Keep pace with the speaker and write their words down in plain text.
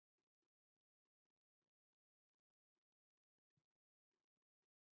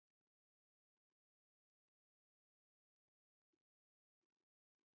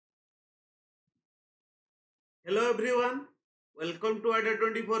Hello everyone, welcome to Odisha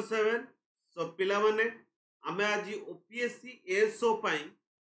 24/7. So पिलामाने आमे आज OPSC ASO ପାଇଁ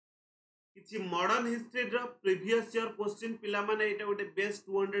କିଛି modern history ର previous year question ପିଲାମାନେ ଏଇଟା ଗୋଟେ best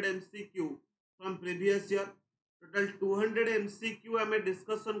 200 MCq from previous year total 200 MCq ଆମେ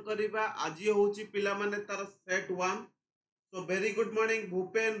discussion କରିବା ଆଜି ହୋଉଛି ପିଲାମାନେ ତାର set 1. So very good morning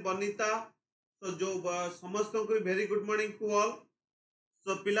Bhupen Banita. So जो समस्त को very good morning to all.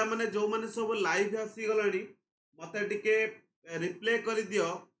 So पिलाମାନେ जो माने सब live आसी गलानी मते टिके रिप्ले कर दियो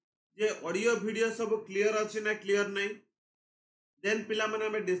जे ऑडियो वीडियो सब क्लियर अछि ना क्लियर नहीं. देन पिला माने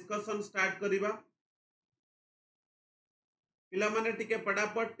हमें डिस्कशन स्टार्ट करिबा. पिला माने टिके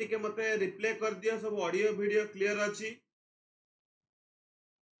पटापट टिके मते रिप्ले कर दियो सब ऑडियो वीडियो क्लियर अछि.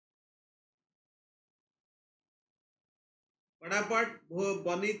 पटापट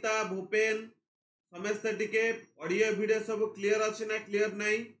बनिता भूपेन समस्त टिके ऑडियो वीडियो सब क्लियर अछि ना क्लियर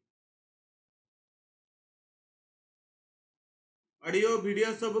नहीं. ऑडियो वीडियो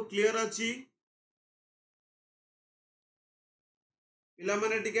सब क्लियर अछि. पिला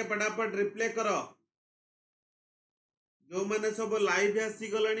माने टिके पटापट रिप्ले करो. जो माने सब लाइव आसी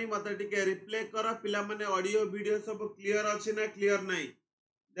गलानी मते टिके रिप्ले करो. पिला माने ऑडियो वीडियो सब क्लियर अछि ना क्लियर नहीं.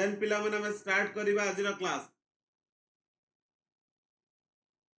 देन पिला माने हम स्टार्ट करिबा आज रो क्लास.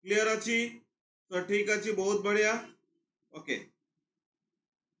 क्लियर अछि तो ठीक अछि बहुत बढ़िया. ओके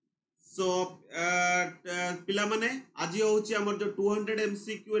सो पिला माने आज होची हमर जो 200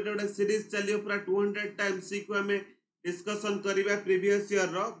 एमसीक्यू एटा सीरीज चलियो पूरा 200 टा एमसीक्यू हमें डिस्कशन करिबा प्रीवियस ईयर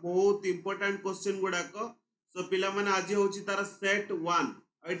रो बहुत इंपोर्टेंट क्वेश्चन गुडा को. सो पिला माने आज होची तार सेट 1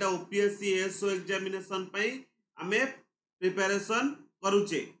 एटा ओपीएससी एसओ एग्जामिनेशन पई हमें प्रिपरेशन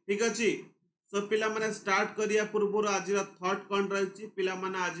करूचे. ठीक अछि. सो पिला माने स्टार्ट करिया पूर्व आज थॉट कोन रहिची. पिला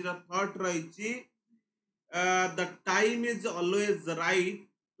माने आज thought रहिची the time is always right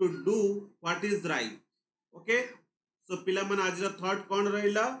to do what is right. Okay, so पिला माने आज थॉट कोन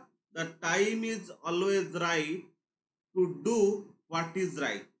रहिला the time is always right to do what is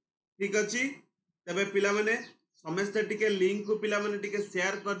right. ठीक अछि. तबे पिला माने समस्त टिके लिंक को पिला माने टिके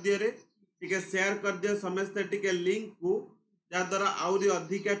शेयर कर दियो रे. टिके शेयर कर दियो समस्त टिके लिंक को जा द्वारा आउरी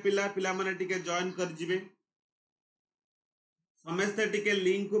अधिका पिला पिला माने टिके जॉइन कर जिवे. समस्त टिके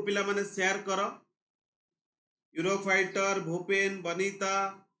लिंक को पिला माने शेयर करो. यूरोफाइटर भूपेन बनिता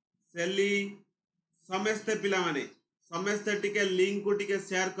सेली समस्त पिला माने समस्त टिके लिंक को टिके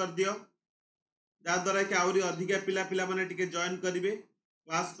शेयर कर दियो जा द्वारा कि आउरी अधिका पिला पिला माने टिके जॉइन करिवे.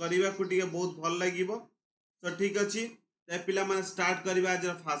 क्लास करिवा को टिके बहुत भल लागिवो. तो ठीक अछि ते पिला माने स्टार्ट करिवा आज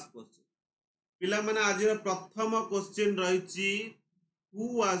फर्स्ट क्वेश्चन. पिला माने आज प्रथम question रहिची who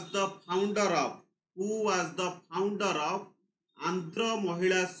was the founder of Andhra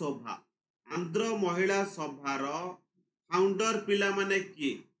महिला सभा. आंध्र महिला सभार फाउंडर पिला माने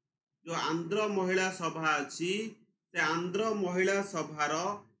किए. जो आंध्र महिला सभा अछि से आंध्र महिला सभार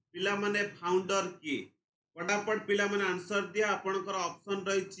पिला माने फाउंडर किए. फटाफट पिला माने आंसर दिया. आपनकर ऑप्शन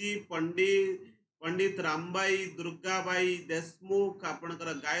रहिची पंडित रामबाई दुर्गाबाई देशमुख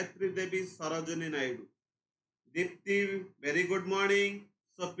आपनकर Gayatri Devi Sarojini Naidu. Deepti very good morning.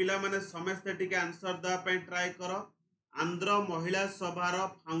 सो पिला माने समस्त टिके आंसर दा पे ट्राई करो. आंध्र महिला सभार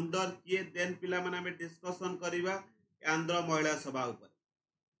फाउंडर किए. देन पिला माने हमें डिस्कशन करिवा आंध्र महिला सभा ऊपर.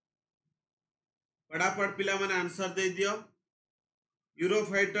 फटाफट पिला माने आंसर दे दियो.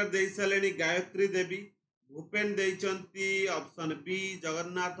 यूरोफाइटर दे सालेनी Gayatri Devi. Bhupen देइचंती option B.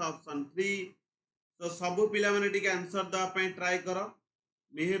 Jagannath option 3. तो सबु पिला माने टिके आंसर दा पे ट्राई करो.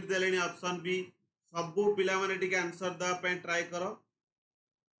 Mihir देलेनी option B. सबु पिला माने टिके आंसर दा पे ट्राई करो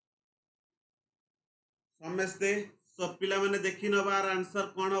समस्ते. सो पिला माने देखि नबार आंसर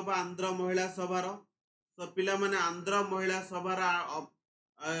कोन होबा आंध्र महिला सभार. सो पिला माने आंध्र महिला सभार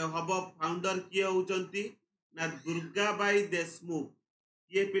हब फाउंडर किए होचंती ना दुर्गाबाई देशमुख.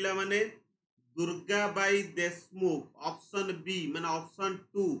 ये पिला माने दुर्गाबाई देशमुख ऑप्शन बी माने option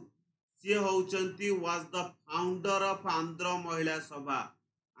 2 C होचंती was the founder of Andhra महिला सभा.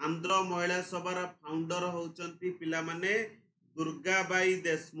 आंध्र महिला सभार फाउंडर होचंती पिला माने दुर्गाबाई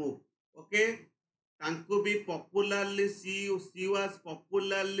देशमुख. ओके तांको भी popularly she was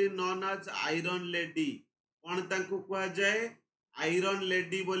popularly known as iron lady. कोन तांको कहा जाए आयरन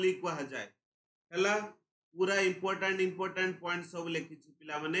लेडी बोली कहा जाए. हला पूरा इंपोर्टेंट पॉइंट सब लिखि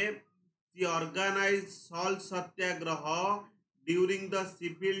पिला माने सी organise salt Satyagraha during the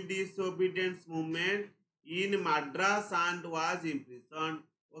civil disobedience movement in Madras and was imprisoned.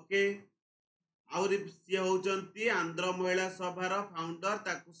 Okay आउरी सी होचंती आंध्र महिला सभार फाउंडर.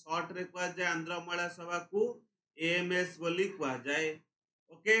 ताकू शॉर्ट रे कहा जाए आंध्र महिला सभा को एएमएस बोली कहा जाए.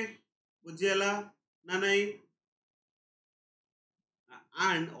 ओके बुझियला ना नहीं.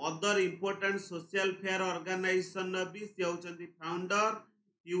 and other important social fair organization भी से होचंती founder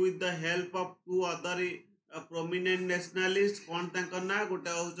he with the help of two other prominent nationalists कौन तांकर ना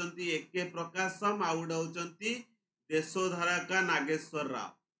गोटे होचंती एके प्रकाशम आ गोटे होचंती देशोधराका नागेश्वर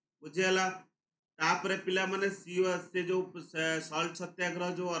राव बुझेला तापरे पिला माने से जो सल्ट सत्याग्रह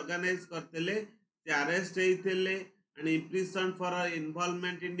जो ऑर्गेनाइज करतेले से arrest हेइतेले and imprisoned for her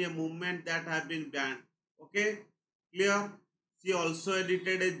involvement in a movement that have been banned. Okay, clear? She also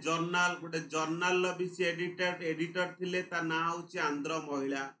edited a journal, but a journal भी she editor थिले ता ना होची आंध्र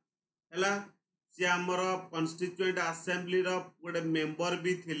महिला हैला सी हमर कॉन्स्टिट्यूएंट असेंबली रो गोटे मेंबर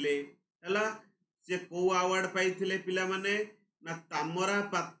भी थिले हैला से को अवार्ड पाई थिले पिला माने ना तामरा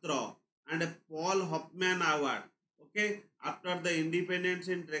पात्र and Paul Hoffman award. Okay, after the independence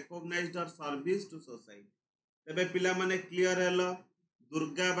and recognized her service to society. तेबे पिला माने क्लियर हेलो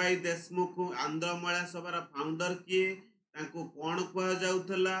दुर्गाबाई देशमुख आंध्र महिला सभार फाउंडर किए तांको कोन कह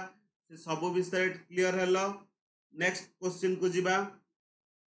जाउथला से सब विषय क्लियर हेलो नेक्स्ट क्वेश्चन को जिबा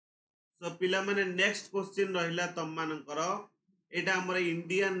सो पिला माने नेक्स्ट क्वेश्चन रहिला तम मानकर एटा हमर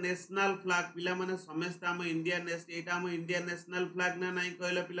इंडियन नेशनल फ्लैग पिला माने समस्त हम इंडियन एटा हम इंडियन नेशनल फ्लैग ना नहीं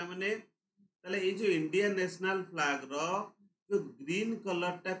कहले पिला माने तले ए जो इंडियन नेशनल फ्लैग रो जो ग्रीन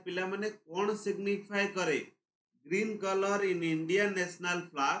कलर टा पिला माने कोन सिग्निफाई करे green color in Indian national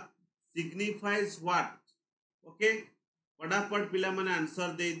flag signifies what? Okay, फटाफट पिला माने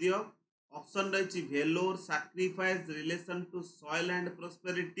आंसर दे दियो ऑप्शन रही Vellore sacrifice relation to soil and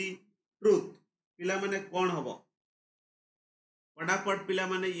prosperity truth पिला माने कौन हबो फटाफट पिला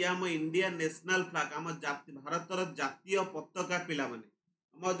माने या हम इंडियन नेशनल फ्लैग हम जाति भारतर जातीय पताका पिला माने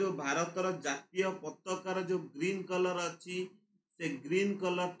हम जो भारतर जातीय पताकार जो ग्रीन कलर अच्छी से ग्रीन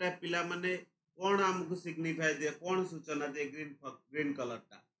कलर टा पिला माने कौन हमको सिग्निफाई दे कौन सूचना दे ग्रीन कलर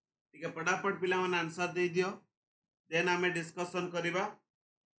टा ठीक है फटाफट पिला माने आंसर दे दियो देन हमें डिस्कशन करिबा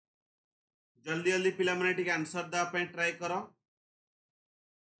जल्दी जल्दी पिला माने ठीक आंसर दा पे ट्राई करो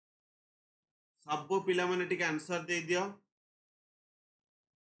सब पिला माने ठीक आंसर दे दियो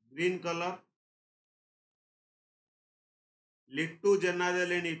ग्रीन कलर लिट्टू जेना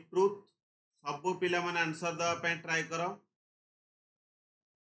देलेनी ट्रुथ सब पिला माने आंसर दा पे ट्राई करो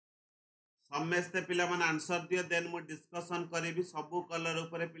समस्ते पिला माने आंसर दियो देन मु डिस्कशन करेबी सब कलर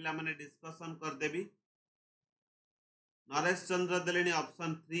ऊपर पिला माने डिस्कशन कर देबी नरेश चंद्र देलेनी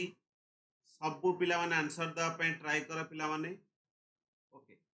ऑप्शन 3 सब पिला माने आंसर दा पे ट्राई करो पिला माने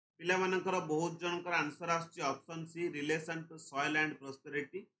ओके पिला मानकर बहुत जनकर आंसर आछी option C relation to soil and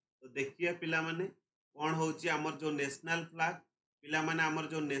prosperity तो देखिए पिला माने कोन होची हमर जो नेशनल फ्लैग पिला माने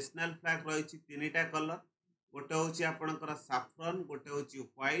हमर जो नेशनल फ्लैग रहिची तीनटा कलर गोटे होची आपनकर सैफ्रन गोटे होची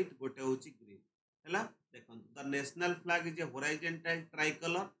व्हाइट गोटे होची ग्रीन हैला देखन the national flag is a horizontal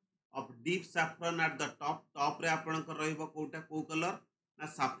tricolour of deep saffron at the top रे आपनकर रहइबो कोटा को कलर ना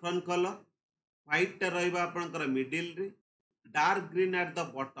सैफ्रन कलर व्हाइट टा रहइबो आपनकर मिडिल रे dark green at the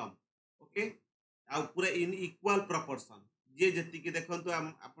bottom okay आ पूरा इन इक्वल प्रोपोर्शन जे जति के देखंतु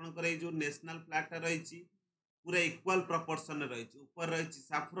आपनकर ए जो नेशनल फ्लैग टा रहिची पूरा इक्वल प्रोपोर्शन रहिची ऊपर रहिची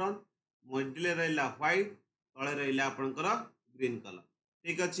सैफ्रन मिडिल रे रहला व्हाइट तळे रहिला आपनकर ग्रीन कलर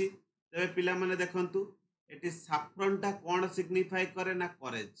ठीक अछि तबे पिला माने देखंतु एटी सैफ्रन टा कोन सिग्निफाई करे ना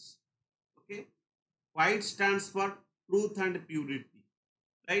करेज okay white stands for truth and purity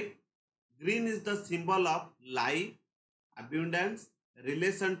right green is the symbol of life abundance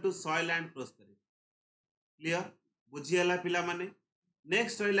relation to soil and prosperity clear बुझियला पिला माने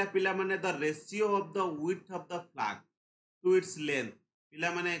नेक्स्ट रहिला पिला माने the ratio of the width of the flag to its length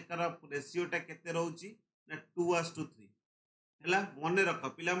पिला माने एकर ratio टा केते रहउची ना 2:3 हैला मने रख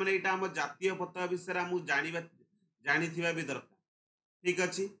पिला माने एटा हम जातीय पताका विषय हम जानिथिबा भी दरकार ठीक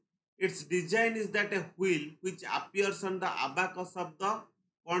अछि it's design is that a wheel which appears on the abacus of the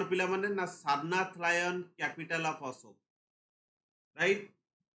cone पिला माने ना Sarnath lion capital of Ashok right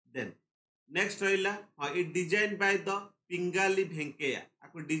then next रहिला हां it design by the Pingali Venkaiah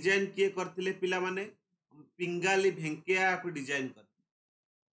आको डिजाइन किए करथिले पिला माने पिंगाली भेंकैया आको डिजाइन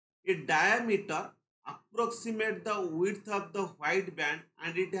कर it diameter approximate the width of the white band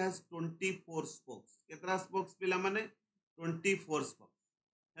and it has 24 spokes केतरा spokes पिला माने 24 spokes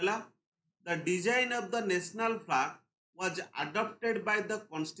हैला the design of the national flag was adopted by the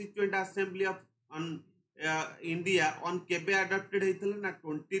constituent assembly of India on केबे adopted हेतले ना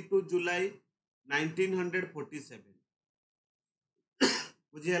 22 July 1947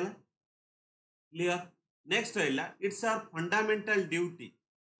 बुझियला clear next रहिला it's our fundamental duty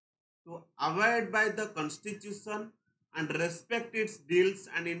to abide by the constitution and respect its deals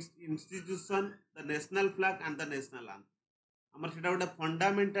and institution the national flag and the national anthem हमर सेटा गोटे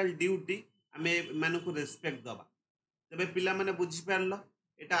fundamental duty हमें मानक respect दबा तेबे पिला माने बुझी पारलो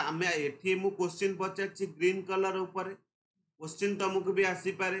एटा आमे एठी मु क्वेश्चन पचारछि ग्रीन कलर ऊपर क्वेश्चन तुमको भी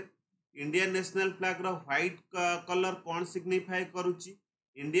आसी पारे इंडियन नेशनल फ्लैग रो व्हाइट कलर कौन सिग्निफाई करूची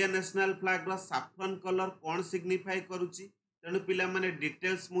इंडियन नेशनल फ्लैग रो सैफ्रन कलर कौन सिग्निफाई करूची तेणु पिला माने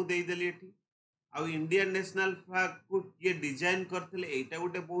डिटेल्स मु देई देली एठी आउ इंडियन नेशनल फ्लैग को किए डिजाइन करथिले एटा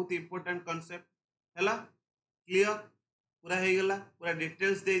गोटे बहुत इंपोर्टेंट कांसेप्ट हैला क्लियर पूरा हे गला पूरा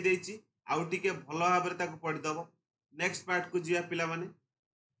डिटेल्स दे देछि आउ टिके भलो भाबरे ताको पढि दबो नेक्स्ट पार्ट को जिया पिला माने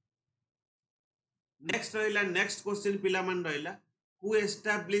नेक्स्ट रहिला नेक्स्ट क्वेश्चन पिला मान रहिला हु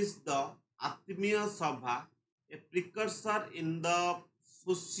एस्टैब्लिश द आत्मीय सभा ए precursor in the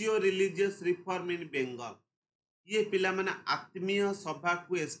socio religious reform in Bengal ये पिला माने आत्मीय सभा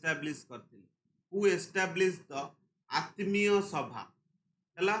को एस्टैब्लिश करथिले हु एस्टैब्लिश द आत्मीय सभा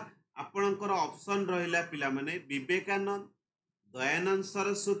हैला आपणकर ऑप्शन रहिला पिला माने विवेकानंद दयानंद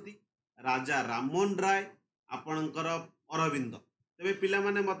सरस्वती राजा राममोहन राय आपणकर अरविंद तबे पिला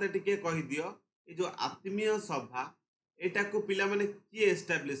माने मते टिके कहि दियो ए जो आत्मीय सभा एटा को पिला माने की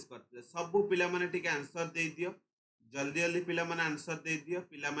एस्टैब्लिश करथिले सब पिला माने टिके आंसर दे दियो जल्दी जल्दी पिला माने आंसर दे दियो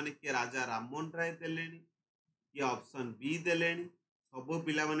पिला माने के राजा राममोहन राय देलेनी कि ऑप्शन बी देलेनी सब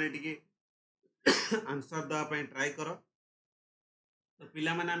पिला माने टिके आंसर दवा पई ट्राई करो तो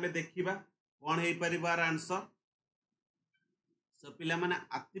पिला माने हमें देखिबा कोन हे परिवार आंसर सो पिला माने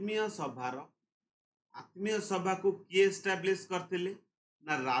आत्मीय सभा को किए एस्टैब्लिश करथिले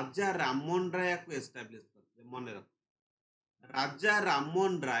ना राजा राममोहन राय को एस्टैब्लिश करथिले मने रख राजा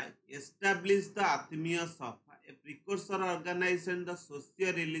राममोहन राय एस्टैब्लिश द आत्मीय सभा ए precursor organisation the socio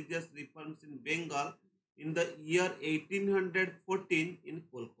religious reforms in Bengal in the year 1814 इन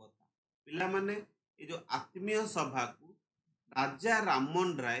कोलकाता पिला माने ए जो आत्मीय सभा को राजा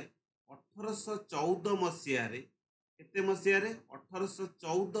राममोहन राय 1814 मसिया रे केते मसिया रे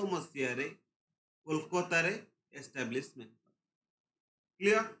 1814 मसिया रे कोलकाता रे एस्टैब्लिशमेंट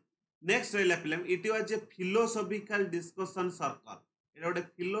क्लियर नेक्स्ट रहिला film it was a philosophical discussion circle एटा गोटे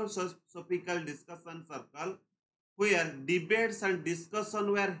philosophical discussion circle where debates and discussion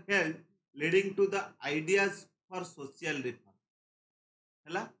were held leading to the ideas for social reform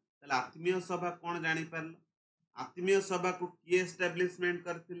हैला तला आत्मीय सभा कोन जानि परल आत्मीय सभा को की एस्टैब्लिशमेंट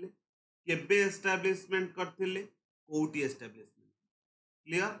करथिले केबे एस्टैब्लिशमेंट करथिले कोउटी एस्टैब्लिशमेंट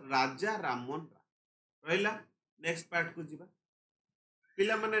क्लियर राजा राममोहन राय रहिला नेक्स्ट पार्ट को जिबा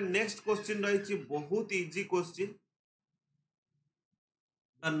पिला माने नेक्स्ट क्वेश्चन रहिछि बहुत easy question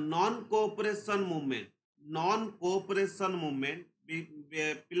the non cooperation movement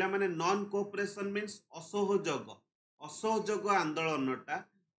पिला माने नॉन कोऑपरेशन मींस असहयोग आंदोलनटा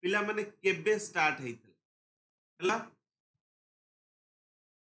पिला माने केबे स्टार्ट हेइतला हला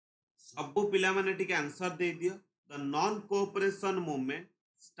सब पिला माने टिके आंसर दे दियो the non cooperation movement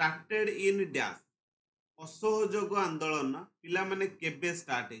started in dash असहयोग आंदोलन पिला माने केबे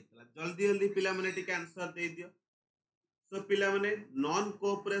स्टार्ट हेइतला जल्दी जल्दी पिला माने टिके आंसर दे दियो सो पिला माने नॉन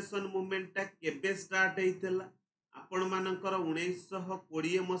कोऑपरेशन मूवमेंट टा केबे स्टार्ट हेइतला आपण मानकर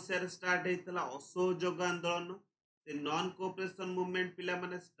 1920 मसिया रे स्टार्ट हेइतला असहयोग आंदोलन से नॉन कोऑपरेशन मूवमेंट पिला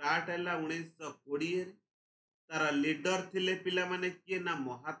माने स्टार्ट हैला 1920 रे तार लीडर थिले पिला माने किए ना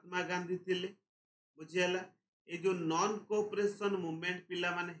महात्मा गांधी थिले बुझियला ए जो नॉन कोऑपरेशन मूवमेंट पिला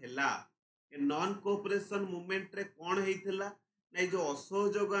माने हैला ए नॉन कोऑपरेशन मूवमेंट रे कोन हेइतला नै जो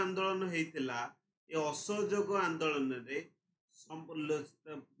असहयोग आंदोलन हेइतला ए असहयोग आंदोलन रे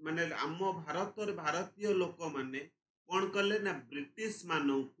माने आम भारत और भारतीय लोक माने कोन कले ना ब्रिटिश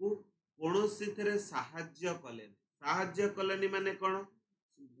मानन को कोनोसी थरे साहाय्य कलेनी माने कोन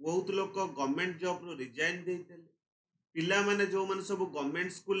बहुत लोक गवर्नमेंट जॉब रो रिजाइन देइतले पिला माने जो माने सब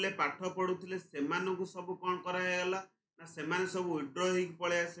गवर्नमेंट स्कूल ले पाठ पढुथिले सेमानन को सब कोन करा हेला ना सेमाने सब विड्रॉ ही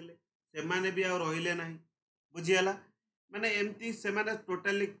पळे आसिले सेमाने भी आ रहिले नाही बुझियला माने एमती सेमाने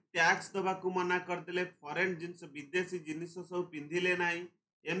टोटली टैक्स दबा को मना कर देले फॉरेन जिंस विदेशी जिनिस सब पिंधिले नाही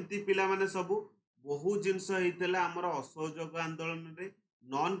एमती पिला माने सब बहु जिंस हेइतला हमर असहयोग आंदोलन रे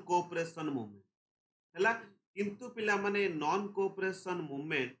नॉन कोऑपरेशन मूवमेंट हैला किंतु पिला माने नॉन कोऑपरेशन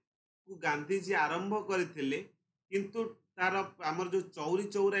मूवमेंट को गांधी जी आरंभ करथिले किंतु तार हमर जो चौरी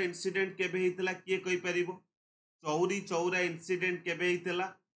चौरा इंसिडेंट केबे हेइतला किए कहि परिबो चौरी चौरा इंसिडेंट केबे हेइतला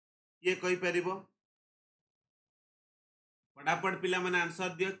किए कहि परिबो फटाफट पिला माने आंसर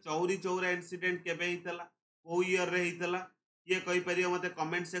दियो चौरी चौरा इंसिडेंट केबे हेइतला को ईयर रे हेइतला किए कहि परिबो मते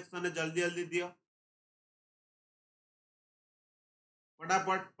कमेंट सेक्शन में जल्दी जल्दी दियो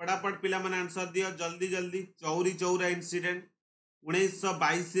फटाफट पिला माने आंसर दियो जल्दी जल्दी चौरी चौरा इंसिडेंट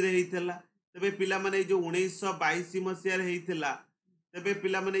 1922 रे हेइतला तबे पिला माने जो 1922 मसिया रे हेइतला तबे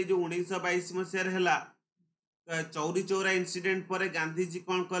पिला माने जो 1922 मसिया रे हला चौरी चौरा इंसिडेंट पर गांधी जी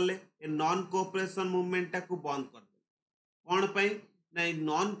कोन करले ए नॉन कोऑपरेशन मूवमेंट टा को बंद कर कौन पाई ना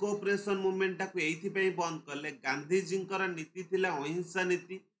नॉन कोऑपरेशन मूवमेंट टाको एथि पे बंद करले गांधीजी नीति थिला अहिंसा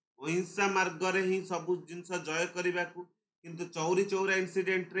नीति अहिंसा मार्ग रे ही सब जिंस जय करने को किंतु चौरी चौरा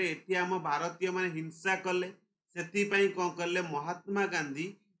इंसिडेंट रे एथि हम भारतीय माने हिंसा कले सेति पई कोन करले महात्मा गांधी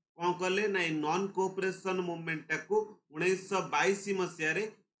कोन करले ना नॉन कोऑपरेशन मूवमेंट टाको 1922 मसिया रे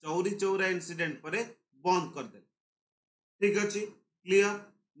चौरी चौरा इंसिडेंट परे बंद कर दे ठीक अछि क्लियर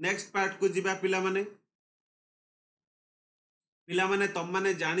नेक्स्ट पार्ट को जिबा पिला माने पिला माने तुम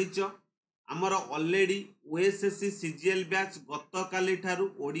माने जानिच आमर ऑलरेडी ओएसएससी सीजीएल बैच गत काली ठारू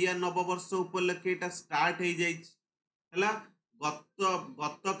ओडिया नववर्ष उपलक्षे एटा स्टार्ट हो जाइला गत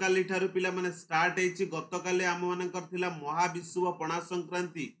गत काली ठारू पिला माने स्टार्ट हेछि गत काली आम मानकर थिला महाविश्व पणा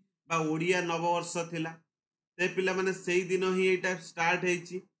संक्रांति बा ओडिया नववर्ष थिला ते पिला माने सेही दिन ही एटा स्टार्ट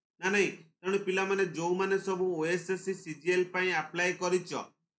हेछि ना नहीं तेणु पिला माने जो माने सब ओएसएससी सीजीएल पई अप्लाई करिच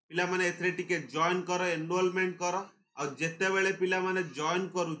पिला माने एथरे टिके जॉइन कर एनरोलमेंट कर आ जेते बेले पिला माने जॉइन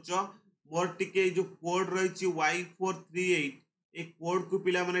करूच मोर टिके जो कोड रही Y438 ए कोड को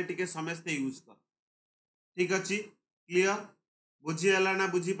पिला माने टिके समस्ते यूज कर ठीक अछि क्लियर बुझी हला ना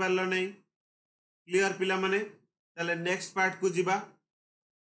बुझी पारलो नहीं क्लियर पिला माने ताले नेक्स्ट पार्ट को जिबा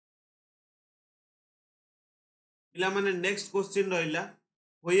पिला माने नेक्स्ट क्वेश्चन रहिला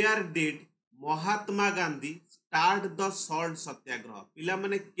where did Mahatma Gandhi start the salt सत्याग्रह पिला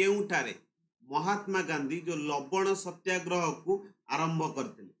माने केउठारे महात्मा गांधी जो लवण सत्याग्रह को आरंभ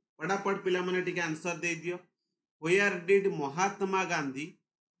करते फटाफट पिला माने टिके आंसर दे दियो where did Mahatma Gandhi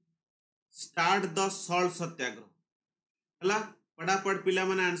start the salt सत्याग्रह हला फटाफट पिला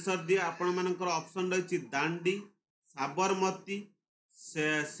माने आंसर दियो आपण मानकर ऑप्शन रही दांडी साबरमती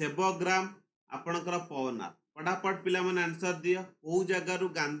सेवग्राम आपणकर पवनाथ फटाफट पिला माने आंसर दियो को जगारू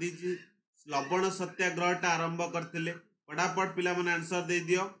गांधी जी लवण सत्याग्रह आरंभ करते फटाफट पिला माने आंसर दे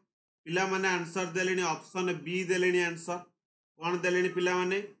दियो पिला माने आंसर देलेनी ऑप्शन बी देलेनी आंसर कौन देलेनी पिला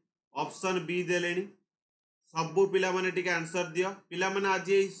माने ऑप्शन बी देलेनी सबु पिला माने टिके आंसर दियो पिला माने आज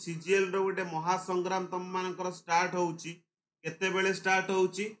ए सीजीएल रो गोटे महासंग्राम तम मानकर स्टार्ट होउची केते बेले स्टार्ट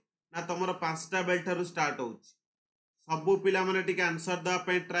होउची ना तमरो 5टा बेल ठारू स्टार्ट होउची सबु पिला माने टिके आंसर दा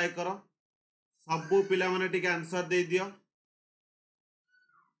पे ट्राई करो सबु पिला माने टिके आंसर दे दियो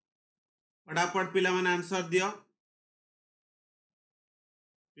फटाफट पिला माने आंसर दियो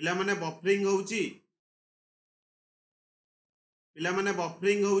पिला माने बफरिंग होउची पिला माने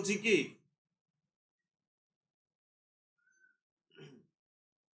बफरिंग होउची की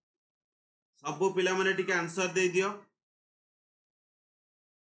सबु पिला माने टिके आंसर दे दियो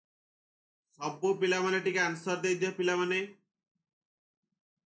सबु पिला माने टिके आंसर दे दियो पिला माने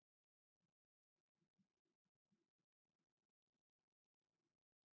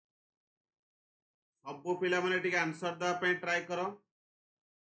सबु पिला माने टिके आंसर दा पे ट्राई करो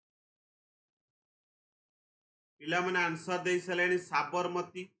पिला माने आंसर दे सलेनी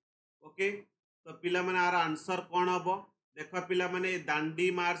साबरमती ओके तो पिला माने आर आंसर कौन हम देख पिला माने दांडी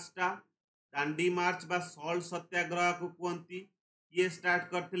मार्च बा सॉल्ट सत्याग्रह को कहती ये स्टार्ट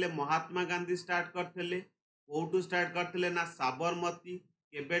करथिले महात्मा गांधी स्टार्ट करथिले कोठू स्टार्ट करथिले ना साबरमती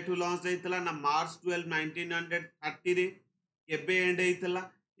केबेठू लॉन्च हेतला ना मार्च 12 1930 रे केबे एंड हेतला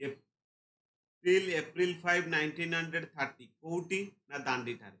एप्रिल 5 1930 कोठी ना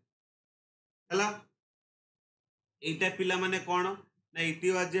दांडी ठारे हला एटा पिला माने कोन ना it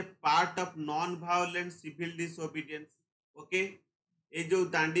was a part of non violent civil disobedience okay ए जो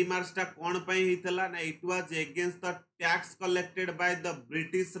दांडी मार्च टा कोन पई हितला ना it was against the tax collected by the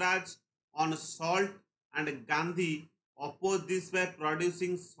British Raj on salt and Gandhi oppose this by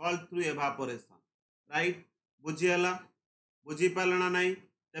producing salt through evaporation right बुझियला बुझी पालना नहीं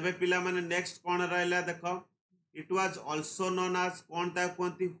तबे पिला माने नेक्स्ट कोन रहला देखो it was also known as कोन ता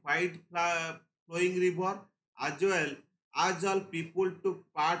कोंती white flowing river as well as all people took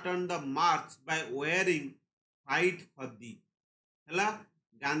part on the march by wearing white khadi हला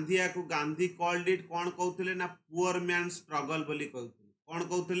गांधी को गांधी कॉल्ड इट कौन कहते ना पुअर मैन स्ट्रगल बोली कहते कौन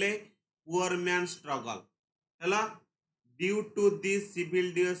कहते पुअर मैन स्ट्रगल हला due to this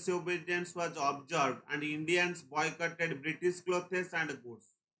civil disobedience was observed and Indians boycotted British clothes and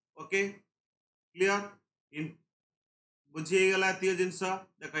goods okay clear in बुझीगला तीय जिनस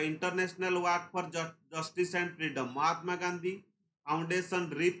देख international work for justice and freedom Mahatma Gandhi foundation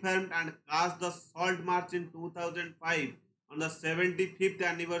reformed and cast the salt march in 2005 on the 75th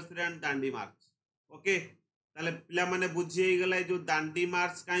anniversary and Dandi March okay ताले पिला माने बुझीगला जो दांडी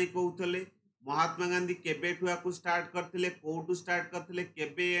मार्च काई कहउथले महात्मा गांधी केबे ठुआ को start करथिले कोठू स्टार्ट करथिले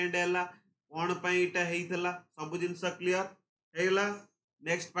केबे एंड हैला कोन पई इटा हेइथला सब जिनस क्लियर हेगला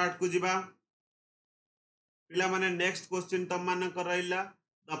नेक्स्ट पार्ट को जिबा पिला माने नेक्स्ट क्वेश्चन तम मान कर रहिला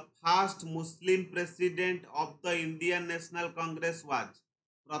the first Muslim president of the Indian National Congress was?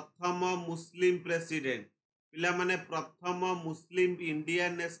 प्रथम मुस्लिम प्रेसिडेंट पिला माने प्रथम मुस्लिम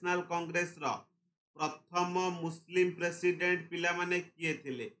इंडियन नेशनल कांग्रेस रो प्रथम मुस्लिम प्रेसिडेंट पिला माने किए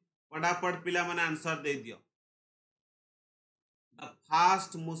थिले फटाफट पिला माने आंसर दे दियो the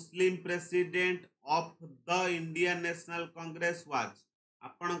first Muslim president of the Indian National Congress was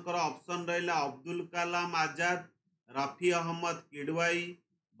आपणकर ऑप्शन रहिला अब्दुल कलाम आजाद रफी अहमद किडवाई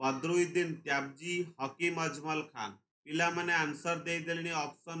बदरुद्दीन त्याबजी हकीम अजमल खान पिला माने आंसर दे देलेनी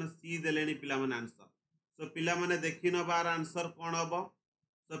ऑप्शन सी देलेनी पिला माने आंसर सो पिला माने देखि नबार आंसर कोन हबो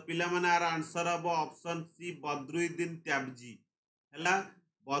सो पिला माने आर आंसर हबो ऑप्शन सी बदरुद्दीन त्याबजी हला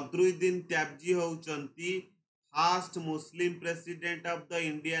Badruddin Tyabji होउचंती first Muslim president of the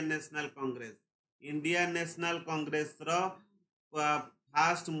Indian national Congress Indian national Congress row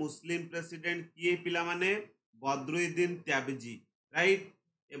first Muslim president किए पिला माने बदरुद्दीन त्याबजी राइट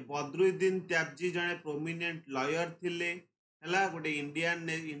ए बदरुद्दीन त्याबजी जने प्रोमिनेंट लॉयर थिले हला गोटे इंडियन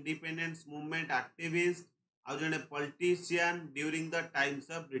इंडिपेंडेंस मूवमेंट एक्टिविस्ट आ जने politician during the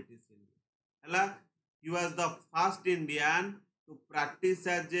times of British India हला he was the first Indian to practice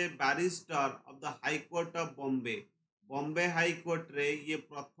as a barrister of the High Court of Bombay. Bombay high court रे ये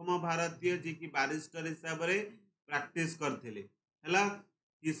प्रथम भारतीय जी की बैरिस्टर हिसाब रे प्रैक्टिस करथिले हला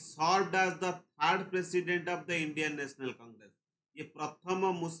he served as the third president of the Indian National Congress. ये प्रथम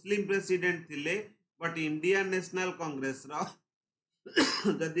मुस्लिम प्रेसिडेंट थिले बट इंडियन नेशनल कांग्रेस रो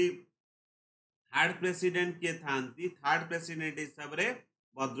जदी थर्ड प्रेसिडेंट के थांती थर्ड प्रेसिडेंट हिसाब रे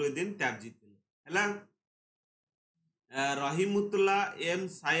बदरुद्दीन त्याबजी थिले हला Rahimutullah M.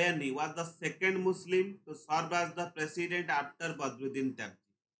 Sayani was the second Muslim to serve as the president after Badruddin Tabji.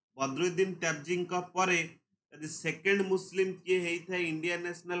 Badruddin Tabji का परे यदि सेकंड मुस्लिम किए हेइथा इंडियन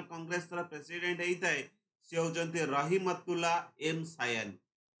नेशनल कांग्रेस रा प्रेसिडेंट हेइथा से होचंती Rahimtulla M Sayani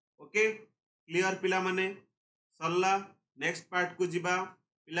okay clear पिला माने सरला नेक्स्ट पार्ट को जिबा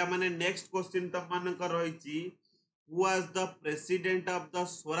पिला माने नेक्स्ट क्वेश्चन त मान कर रहिची who was the president of the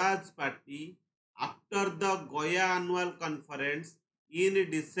Swaraj party after the Goya annual conference in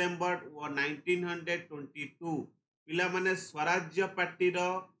December 1922 पिला माने स्वराज्य पार्टी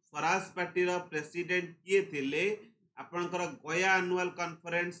रो प्रेसिडेंट किए थिले आपनकर गोया एनुअल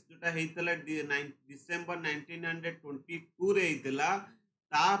कॉन्फ्रेंस जोटा हेइतला डिसेंबर 1922 रे हेइतला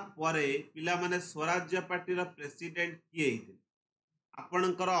ता परे पिला माने स्वराज्य पार्टी रो प्रेसिडेंट किए हेइतले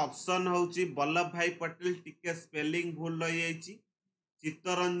आपनकर ऑप्शन होची वल्लभ भाई पटेल टिके स्पेलिंग भूल रही जाईची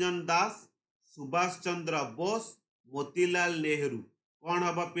चित्तरंजन दास सुभाष चंद्र बोस मोतीलाल नेहरू कौन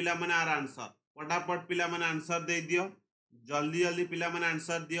हम पिला माने आर आंसर फटाफट पिला माने आंसर दे दियो जल्दी जल्दी पिला माने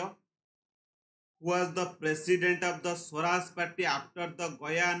आंसर दियो who was the president of the Swaraj party after the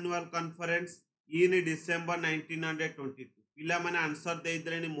Goya annual conference in December 1922 पिला माने आंसर दे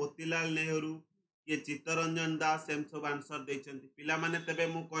देलेनी मोतीलाल नेहरू ये चित्तरंजन दास एम सब आंसर देचंती पिला माने तबे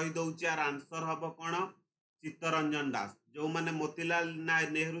मु कहि दउची आर आंसर हबो कोन चित्तरंजन दास जो माने मोतीलाल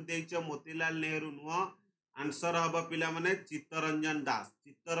नेहरू देइछ मोतीलाल नेहरू नुह आंसर हबो पिला माने चित्तरंजन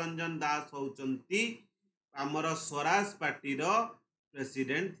दास होचंती हमर स्वराज पार्टी रो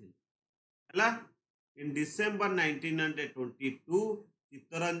प्रेसिडेंट थि हला इन December 1922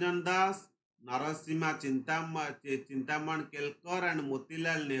 Chittaranjan Das Narasimha Chintaman Kelkar and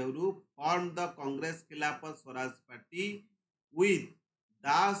Motilal Nehru formed the Congress Khilafat Swaraj Party with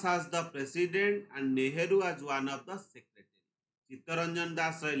Das as the president and Nehru as one of the secretary. Chittaranjan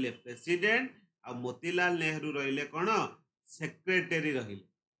Das रहिले प्रेसिडेंट और मोतीलाल नेहरू रहिले कौन सेक्रेटरी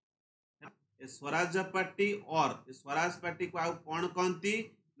रहिले स्वराज पार्टी और स्वराज पार्टी को आउ कौन कहती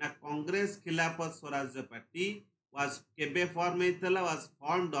ना कांग्रेस खिलाफत स्वराज पार्टी वाज केबे फॉर्म हेतला वाज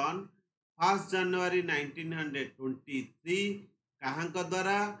फॉर्मड ऑन 1 जनवरी 1923 काहांक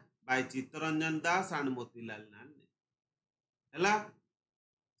द्वारा बाय चित्तरंजन दास एंड मोतीलाल नेहरू हला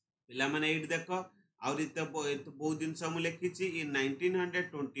पिला माने एट देखो आउरी तो बहुत जिनस मु लिखिछि इन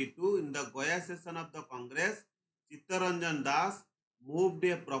 1922 इन द गोया session of the Congress Chittaranjan Das moved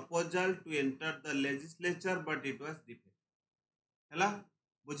a proposal to enter the legislature but it was defeated हला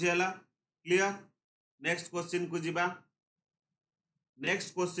बुझी हला क्लियर नेक्स्ट क्वेश्चन को जिबा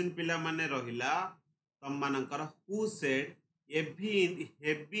नेक्स्ट क्वेश्चन पिला माने रहिला तम मानकर who said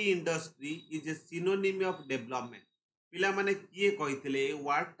heavy industry is a synonym of development पिला माने किए कहितले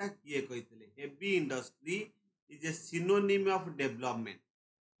वर्ड टा किए कहितले heavy industry is a synonym of development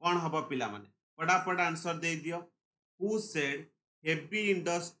कौन हबो पिला माने फटाफट आंसर दे दियो who said heavy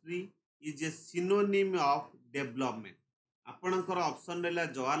industry is a synonym of development आपनकर ऑप्शन रहला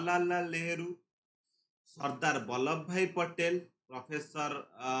जवाहरलाल नेहरू सरदार वल्लभ भाई पटेल प्रोफेसर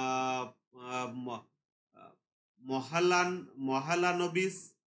मोहलानोबिस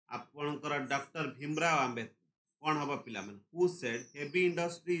आपणकर डॉक्टर भीमराव आंबेडकर कौन हम पिला माने who said heavy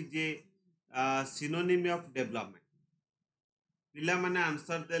industry is a synonym of development पिला माने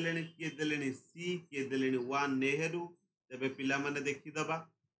आंसर देलेनी किए देलेनी सी किए देलेनी वन नेहरू तेबे पिला माने देखि दबा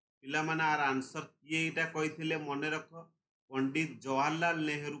पिला माने आर आंसर किए इटा कहिथिले मने रख पंडित जवाहरलाल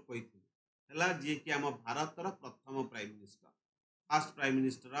नेहरू कहिथिले हला जे कि हम भारत रो प्रथम prime minister first prime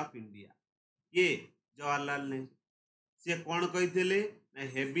minister of India ये जवाहरलाल नेहरू से कौन कहिथिले ना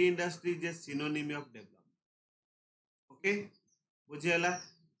heavy industry is a synonym of development okay बुझियला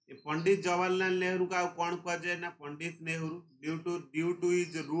ये पंडित जवाहरलाल नेहरू का कौन कह जाए ना Pandit Nehru due to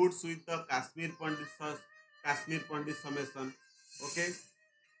his roots with the Kashmir Pandit summation okay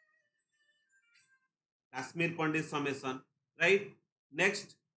Kashmir Pandit summation right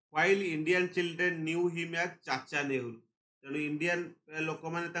next while Indian children knew him as चाचा नेहरू तेणु इंडियन लोक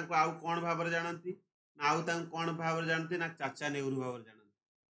मैंने आउ कौन भाव जानती ना आउ कौन भाव जानती ना चाचा नेहरू भाव जानती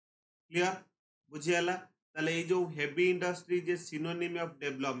क्लियर बुझीगला ताले ये जो heavy industry J synonym of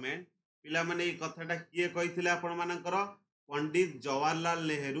development पिला माने ये कथाटा किए कहिथिले आपण मानकर पंडित जवाहरलाल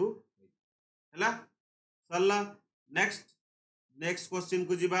नेहरू हैला सरला नेक्स्ट नेक्स्ट क्वेश्चन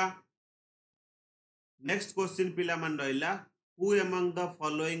को जिबा नेक्स्ट क्वेश्चन पिला मान रहिला who among the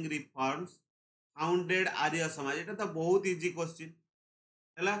following reforms founded Arya Samaj एटा तो बहुत इजी क्वेश्चन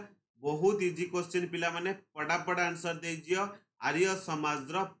हैला बहुत इजी क्वेश्चन पिला माने फटाफट आंसर दे जियो आर्य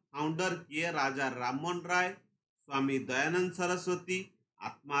समाज रो फाउंडर किए राजा राममोहन राय स्वामी दयानंद सरस्वती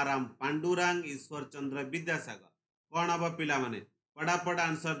आत्माराम पांडुरंग ईश्वर चंद्र विद्यासागर कौन हम पिला माने फटाफट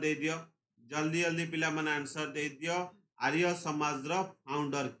आंसर दे दियो जल्दी जल्दी पिला माने आंसर दे दियो आर्य समाज रो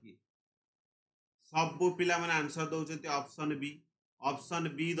फाउंडर किए सबु पिला माने आंसर दउचंती ऑप्शन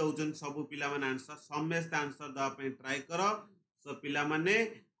बी दउचंती सबु पिला माने आंसर समस्त आंसर दवा पे ट्राई करो सो पिला माने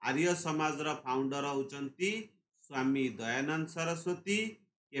आर्य समाज रो फाउंडर होचंती स्वामी दयानंद सरस्वती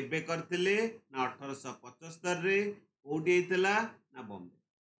केबे करथिले ना 1875 रे कोडी हेतला ना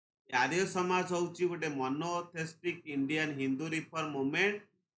बॉम्बे आर्य समाज होची गोटे मोनोथेस्टिक Indian Hindu reform movement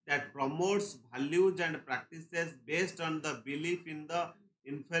that promotes values and practices based on the belief in the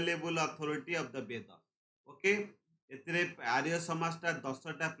infallible authority of the Vedas. Okay, एतरे Arya Samaj टा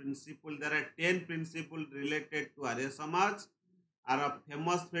 10टा principal there are 10 principal related to Arya Samaj are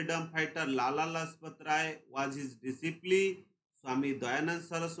famous freedom fighter Lala Lajpat Rai was his डिसिप्ली Swami Dayanand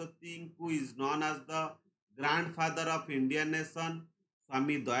Saraswati who is known as the grandfather of Indian nation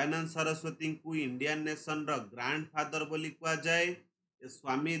Swami Dayanand Saraswati को Indian nation रो grandfather बोली कुआ जाए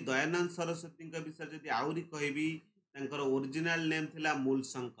स्वामी दयानंद सरस्वती विषय जदि आउरी कहबी तांकर ओरिजिनल नेम थिला मूल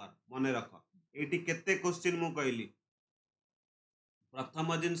शंकर मने रख एटी केते क्वेश्चन मु कहली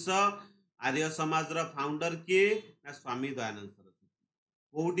प्रथम जिंस आर्य समाज रो फाउंडर किए ना स्वामी दयानंद सरस्वती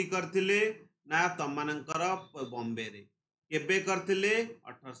कोउटी करथिले ना तमनकर बॉम्बे रे केबे करथिले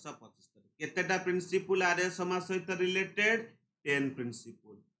 1875 केतेटा प्रिंसिपल आर्य समाज सहित रिलेटेड 10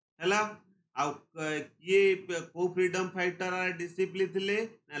 प्रिंसिपल हैला आउ किए को फ्रीडम फाइटर और डिसिप्लिन थिले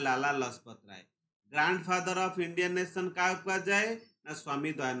ना Lala Lajpat Rai grandfather of Indian nation का कुआ जाए ना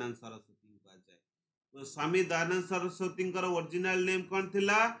स्वामी दयानंद सरस्वती कुआ जाए तो स्वामी दयानंद सरस्वती ओरिजिनल नेम कौन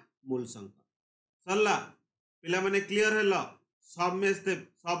थिला मूल शंकर सरला पिला माने क्लियर हेलो समस्ते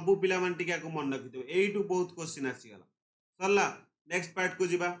सबु पिला माने टिका को मन रखितो एइटू बहुत क्वेश्चन आसी गला सरला नेक्स्ट पार्ट को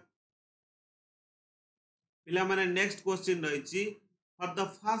जिबा पिला माने next question रहिची for the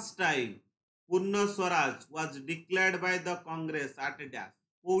first time पूर्ण Swaraj was declared by the Congress eight dash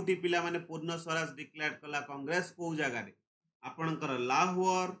कोठी पिला माने पूर्ण स्वराज डिक्लेयर कला कांग्रेस को जगह रे आपनकर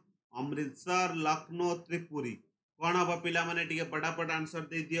लाहौर अमृतसर लखनऊ त्रिपुरी कौन हम पिला माने टिके फटाफट आंसर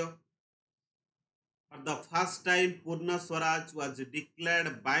दे दियो फॉर द फर्स्ट टाइम पूर्ण Swaraj was declared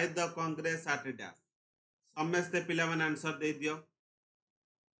by the Congress eight dash समस्त पिला माने आंसर दे दियो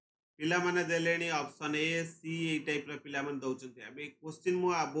पिला माने देलेनी option A C A type रे पिला माने दउचंती अबे क्वेश्चन मु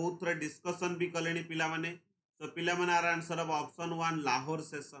बहुत थोड़ा डिस्कशन भी कलेनी पिला माने तो पिला माने our answer of option 1 Lahore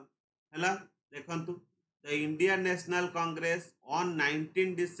session हैला देखंतु the Indian national Congress on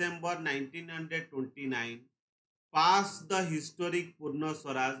 19 December 1929 pass the historic पूर्ण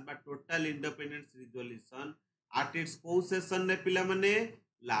स्वराज बा total independence resolution at its को सेशन ने पिला माने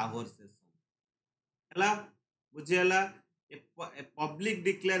लाहौर सेशन हैला बुझियला A public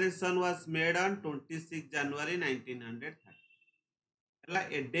declaration was made on 26 January 1930.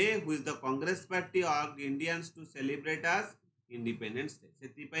 A day which the Congress Party urged Indians to celebrate as Independence Day.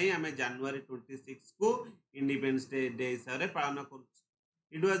 सेतिपई हमें January 26 को Independence Day हिसाब रे पालन करू.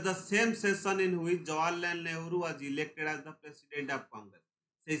 It was the same session in which Jawaharlal Nehru was elected as the president of Congress.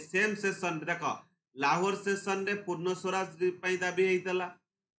 से same session देखो Lahore session रे पूर्ण स्वराज पई दाबी हेतला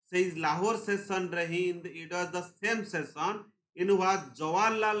से लाहौर सेशन रे ही it was the same session in which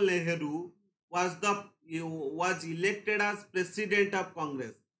Jawaharlal Nehru was elected as president of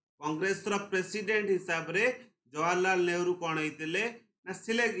Congress. Congress ର president हिसाब रे जवाहरलाल नेहरू कौन होइतिले ना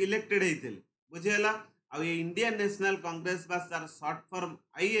सिलेक्ट इलेक्टेड होइतिले बुझियला आ ये इंडियन नेशनल कांग्रेस बा सर शॉर्ट फॉर्म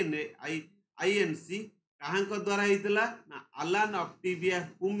आईएनसी काहांक द्वारा होइतिला ना अलान ऑक्टिविया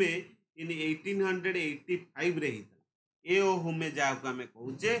हुमे इन 1885 रे होइतिला एओ हुमे जाको हमें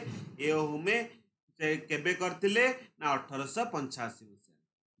कहूचे एओ हुमे केबे करथिले ना 1885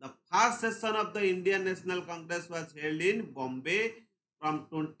 The first session of the Indian National Congress was held in Bombay from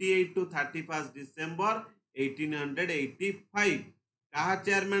 28 to 31st December 1885. कहा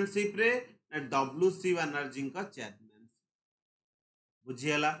चेयरमैनशिप रे ना WC बनर्जी का चेयरमैनशिप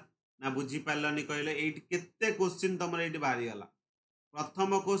बुझियला ना बुझी पारलनी कहले एट केते क्वेश्चन तमरे एट बाहरी गला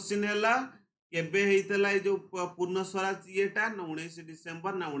प्रथम क्वेश्चन हैला केबे हेइतला जो पूर्ण स्वराज येटा ना 19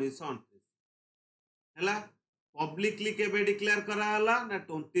 डिसेंबर ना 1929 हैला पब्लिकली केबे डिक्लेयर करा हला ना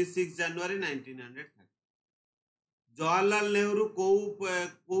 26 जनवरी 1930 जवाहरलाल नेहरू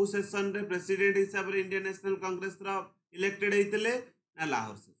को सेशन रे प्रेसिडेंट हिसाब रे इंडियन नेशनल कांग्रेस रा इलेक्टेड हेइतले ना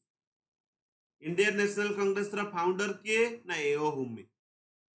लाहौर से इंडियन नेशनल कांग्रेस रा फाउंडर किए ना एओ हुमे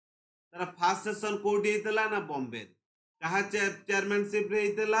तारा फर्स्ट सेशन कोडी हेइतला ना बॉम्बे कहा चेयरमैनशिप रे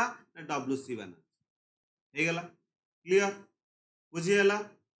हेइतला ना डब्ल्यूसी बनर्जी हे गला क्लियर बुझियला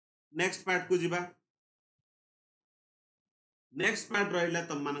नेक्स्ट पार्ट को जिबा नेक्स्ट पार्ट रहिला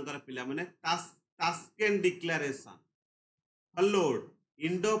तुम मानकर पिला माने तास्केंट डिक्लेरेशन फॉलोड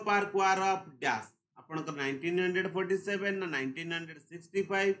इंडो पाक वार ऑफ डैश आपनकर 1947 ना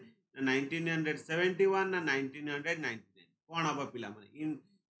 1965 ना 1971 ना 1999 कोन हबा पिला माने इन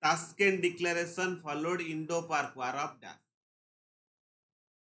तास्केंट डिक्लेरेशन फॉलोड इंडो पाक वार ऑफ डैश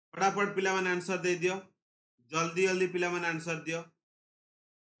फटाफट पिला माने आंसर दे दियो जल्दी जल्दी पिला माने आंसर दियो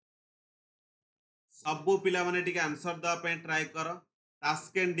सबू पिला माने टिके आंसर द पे ट्राई करो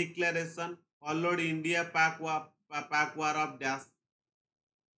तास्केंट डिक्लेरेशन फॉलोड इंडिया पाक वार ऑफ डैश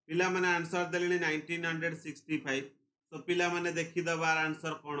पिला माने आंसर देले 1965 तो पिला माने देखि दबार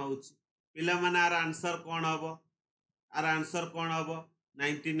आंसर कोन होउची पिला माने आर आंसर कोन हबो आर आंसर कोन हबो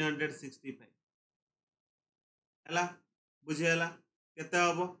 1965 हला बुझियला केते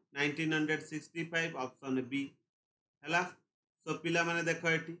हबो 1965 ऑप्शन बी हला सो पिला माने देखो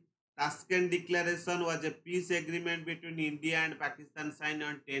एठी Tashkent Declaration was a peace agreement between India and Pakistan signed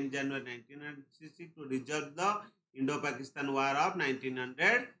on 10 January 1966 to resolve the Indo-Pakistan War of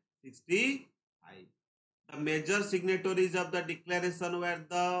 1965. The major signatories of the declaration were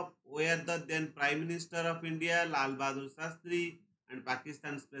the then Prime Minister of India Lal Bahadur Shastri and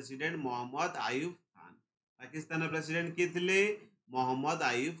Pakistan's President Mohammad Ayub Khan. Pakistan President के थे Mohammad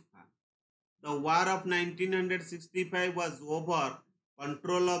Ayub Khan. The War of 1965 was over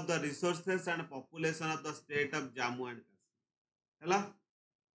control of the resources and population of the state of Jammu and Kashmir. Hela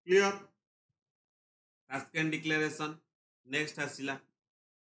clear Tashkent Declaration next asila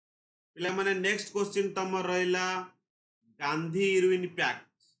pila mane next question tamar rahila Gandhi Irwin Pact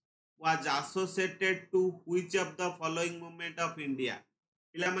was associated to which of the following movement of India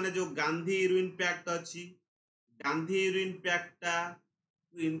pila mane jo Gandhi Irwin Pact achi Gandhi Irwin Pact ta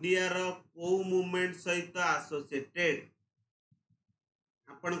India ro ko movement सहित associated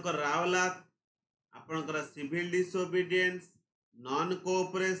आपनकर रावलात आपनकर civil disobedience non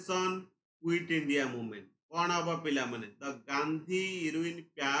cooperation quit India movement कौन हबा पिला माने the Gandhi Irwin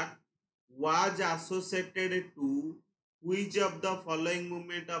pact was associated to which of the following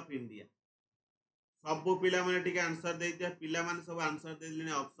movement of India सब पिला माने टिके आंसर देइते पिला माने सब आंसर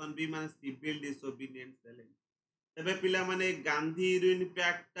देलिने ऑप्शन बी माने सिविल डिसोबीडियंस देले तबे पिला माने गांधी इरविन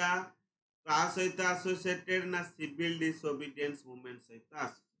पैक्टा का सहित एसोसिएटेड ना सिविल डिसोबीडियंस मूवमेंट सहित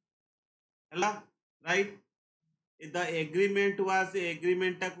हला right the agreement was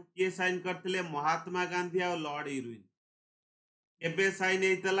agreement को के साइन करथिले महात्मा गांधी और लॉर्ड इरविन केबे साइन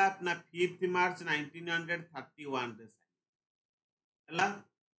हेतला अपना 5 मार्च 1931 रे साइन हला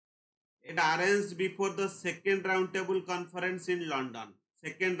it arranged before the second round table conference in London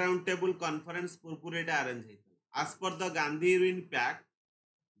second round table conference पूर्व arrange हेतला as per the Gandhi Irwin pact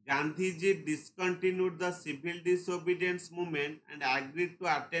Gandhiji discontinued the civil disobedience movement and agreed to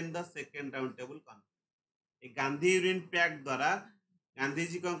attend the second round table conference. A Gandhi Irwin Pact द्वारा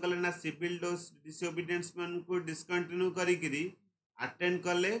गांधीजी कौन कले ना civil disobedience मन को discontinue करी करी attend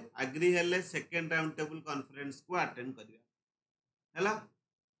कले एग्री हेले सेकंड राउंड टेबल कॉन्फ्रेंस को अटेंड करिया हैला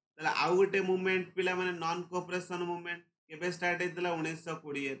तला आउ गोटे मूवमेंट पिला माने नॉन कोऑपरेशन मूवमेंट केबे स्टार्ट हेतला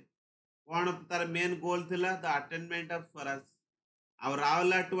 1920 कोन तार मेन गोल थिला द अटेनमेंट ऑफ स्वराज और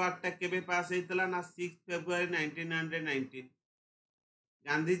रावलाट वाक्ट केबे पास हेतला ना 6 फरवरी 1919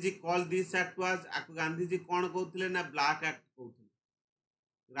 Gandhi ji call this act was आकु Gandhi ji कौन कहते ना ब्लैक एक्ट कहते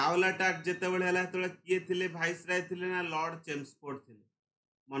रावलाट एक्ट जितेबाला किए थे भाइस राय थे ना लॉर्ड चेम्सफोर्ड थे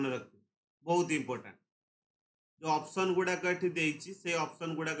मन रखिए बहुत इंपोर्टेंट जो ऑप्शन गुड़ाक ये से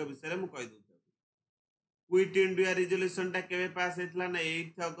ऑप्शन गुड़ाक विषय में कही दूसरी क्विट इंडिया रिजोल्यूशन टा केबे पास होता ना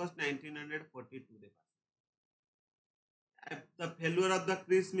 8 अगस्त 1942 रे the failure of the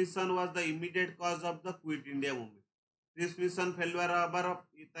Chris mission was the immediate cause of the Quit India movement. Chris mission failure of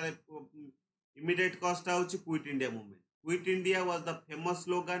immediate cause ta hochi Quit India movement. Quit India was the famous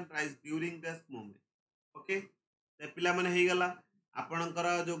slogan raised during this movement. Okay, ते पिला माने हे गला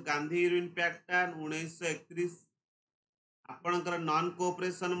आपणकर जो Gandhi union pact टा 1931 आपणकर non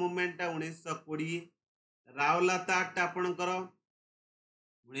cooperation movement टा 1920 रावलाता act आपणकर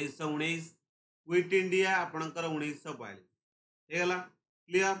 1919 क्विट इंडिया आपणकर 1942 हेगला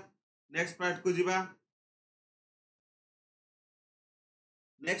क्लियर नेक्स्ट पार्ट को जीवा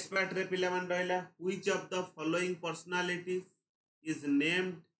नेक्स्ट पार्ट रे पिला मान रहला which of the following personalities is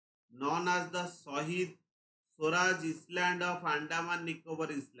named known as the शहीद Swaraj island of Andaman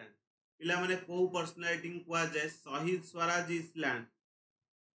Nicobar island पिला माने को पर्सनालिटी को जाय शहीद Swaraj island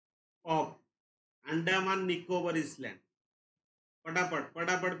of Andaman Nicobar island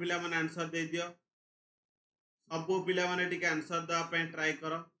फटाफट पिला माने आंसर दे दियो सबो पिला माने टिके आंसर दवा पे ट्राई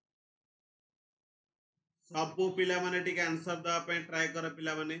करो सबो पिला माने टिके आंसर दवा पे ट्राई करो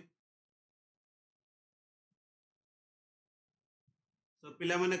पिला माने तो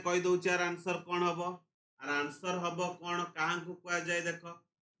पिला माने कहि दउ चार आंसर कोन हबो आर आंसर हबो कोन काहा को कुआ जाय देखो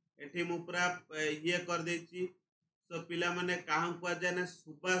एठी मु पूरा ये कर देछि तो पिला माने काहा कुआ जाय ना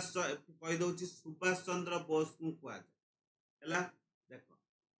सुभाष कहि दउछि सुभाष चंद्र बोस को कुआ जाय हला देखो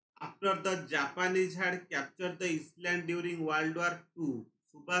after the Japanese had captured the island during World War II,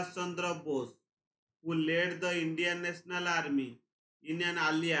 Subhash Chandra Bose, who led the Indian National Army in an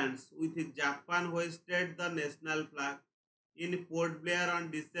alliance with Japan, hoisted the national flag in Port Blair on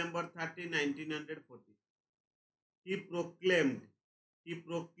December 30, 1940. He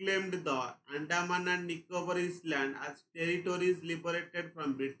proclaimed the Andaman and Nicobar Island as territories liberated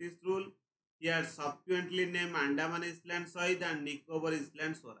from British rule. He had subsequently named Andaman Island Shahid and Nicobar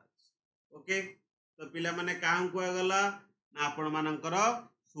Island Swaraj. Okay तो पिला माने काहू को गला ना आपण मानकर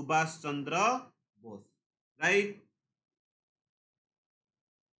Subhash Chandra Bose right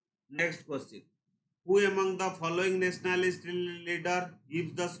next question who among the following nationalist leader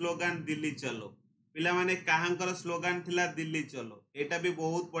gives the slogan Delhi चलो पिला माने काहांकर स्लोगन थिला दिल्ली चलो एटा भी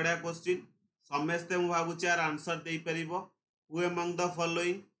बहुत बढ़िया क्वेश्चन समस्ते मु भाबु चार answer they परिबो who among the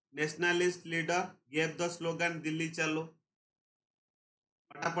following nationalist leader give the slogan Delhi चलो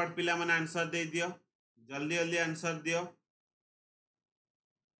फटाफट पिला माने आंसर दे दियो जल्दी जल्दी आंसर दियो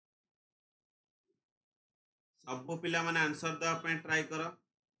सब पिला माने आंसर दवा पे ट्राई करो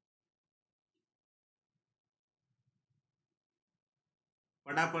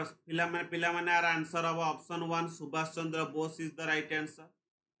फटाफट पिला माने आर आंसर अब option 1 Subhash Chandra Bose is the right answer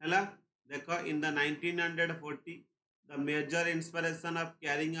हैला देखो in the 1940 the major inspiration of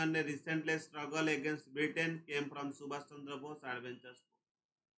carrying on a relentless struggle against Britain came from Subhash Chandra Bose adventures.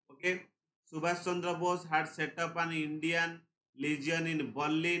 Okay, Subhash Chandra Bose had set up an Indian Legion in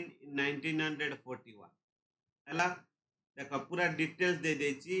Berlin in 1941. हैला देखो पूरा details दे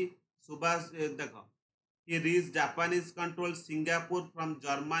देची सुभाष देखो he reached Japanese controlled Singapore from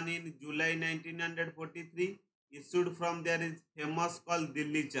Germany in July 1943 issued from there is famous called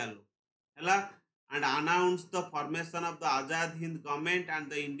Delhi Chalo हैला and announced the formation of the Azad Hind government and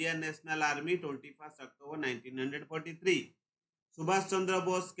the Indian National Army 21st October 1943 Subhash Chandra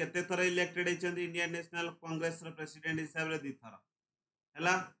Bose केते थर elected होचंदी Indian national Congress रो president हिसाब रे दी थर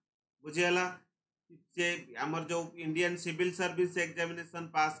हैला बुझी हैला से हमर जो इंडियन सिविल सर्विस एग्जामिनेशन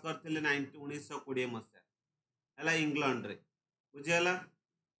पास करथिले 1920 मसिया हैला इंग्लैंड रे बुझी हैला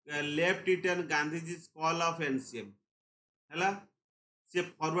left it and Gandhi ji call of NCM हैला से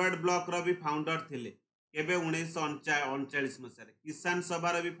फॉरवर्ड ब्लॉक रो भी फाउंडर थिले केबे 1939 मसिया रे किसान सभा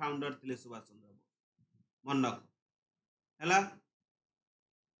रो भी फाउंडर थिले सुभाष चंद्र बोस मन रख हैला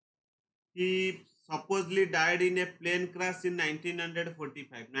he supposedly died in a plane crash in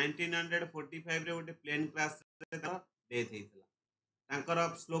 1945 1945 रे गोटे प्लेन क्रैश रे डेथ हेतला तांकर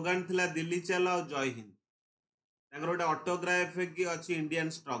स्लोगन थिला दिल्ली चलो जय हिंद तांकर गोटे ऑटोग्राफ की अछि इंडियन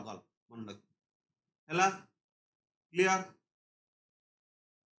स्ट्रगल मन रख हैला क्लियर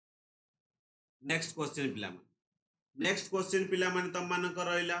नेक्स्ट क्वेश्चन पिला माने तम मान कर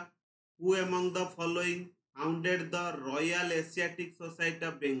रहला who among the following founded the royal Asiatic society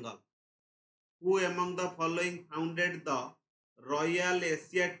of Bengal who among the following founded the Royal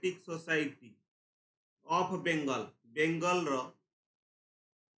Asiatic Society of Bengal ro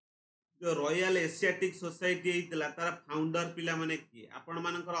जो रॉयल एशियाटिक सोसाइटी होता तार फाउंडर पिला माने किए आपण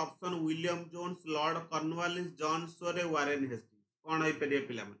मानकर option William Jones Lord Cornwallis John सोरे Warren Hastings कौन हो पारे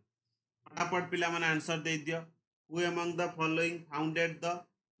पिला माने फटाफट पिला माने आंसर दे दियो who among the following founded the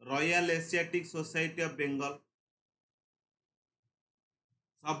royal Asiatic society of Bengal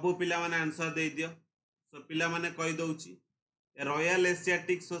सबू पिला माने आंसर दे दियो सो पिला माने कहि दउची रॉयल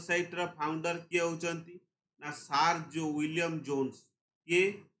एशियाटिक सोसाइटी रो फाउंडर किए होचंती ना सार जो विलियम जोन्स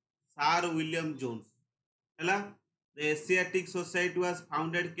किए सार विलियम जोन्स है the Asiatic society was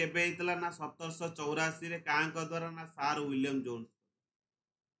founded केबे हितला ना 1784 रे कांक द्वारा ना सार विलियम जोन्स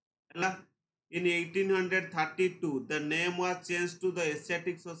है इन 1832 the name was change to the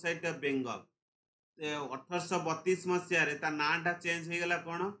Asiatic society of Bengal 1832 मसीह रे ता नाटा चेंज हो गला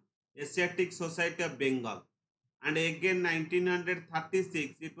कोन Asiatic society of Bengal and again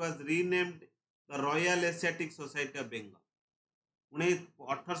 1936 it was renamed the Royal Asiatic Society of Bengal उन्हें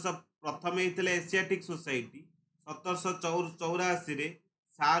 1800 प्रथम होता एशियाटिक सोसाइटी 1784 रे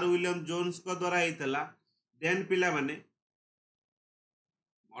सार विलियम जोन्स को द्वारा होता देन पिला माने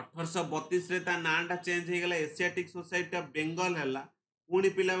 1832 रे ता नाटा चेंज हो गला एशियाटिक सोसाइटी ऑफ बेंगल हला पुणी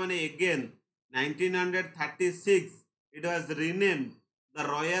पिला माने again 1936 it was renamed the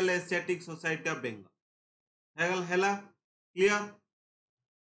Royal Asiatic Society of Bengal Hella clear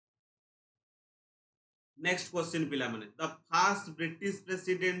next question पिला माने the first British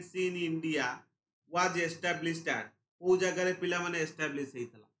presidency in India was established eight को जगह रे पिला माने एस्टैब्लिश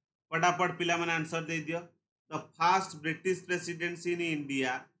हेतला फटाफट पिला माने आंसर दे दियो the first British presidency in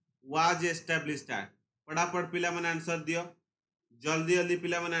India was established eight फटाफट पिला माने आंसर दियो जल्दी जल्दी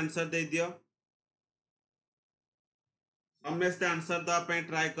पिला माने आंसर दे दियो समस्त आंसर दवाई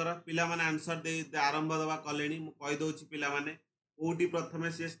ट्राए कर पिला माने आंसर दे आरंभ दवा कले कही दौर पिला माने कोटी प्रथम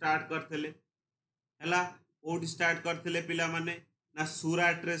सी स्टार्ट करते है कोटी स्टार्ट करते पिला माने ना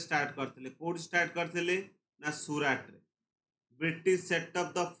सूराट रे स्टार्ट करते कोटी स्टार्ट करते ना सूराट रे British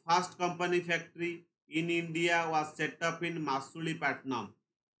setup the first company factory in India was setup इन मासुलीपाटनम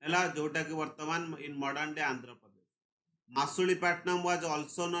है जोटा कि वर्तमान in modern day Andhra Pradesh मासुलीपाटनम was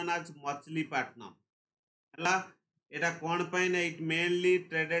also known as मछलीपाटनम है एटा कौन पाई ना it mainly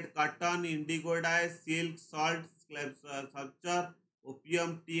traded cotton Indigo die silk salt सल्चर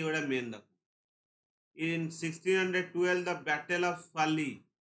opium T गोटा मेन रख in 1612 the battle of Swali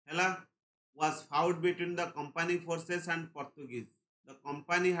hela was fought between the company forces and Portuguese the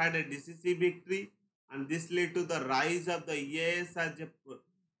company had a decisive victory and this led to the rise of the EAS as a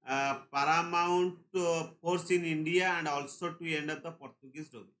paramount force in India and also to end of the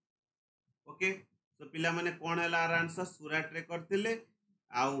Portuguese rule okay तो पिला माने कौन है answer सूरत रे करथिले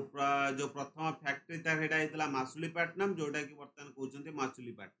आउ जो प्रथम फैक्ट्री ता हेडा हेतला मासुलीपाटनम जोटा कि वर्तमान कहउचंती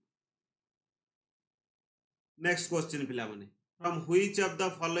मासुलीपाटनम नेक्स्ट क्वेश्चन पिला माने from which of the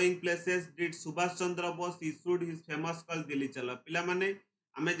following places did Subhash Chandra Bose issued his famous call Delhi चलो पिला माने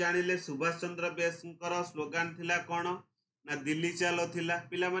हमें जानिले सुभाष चंद्र बोसଙ୍କର स्लोगन थिला कोन ना दिल्ली चलो थिला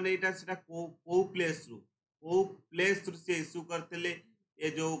पिला माने एटा सेटा को प्लेस रु से इशू करथिले ए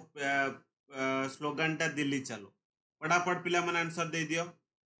जो स्लोगन टा दिल्ली चलो फटाफट पिला माने आंसर दे दियो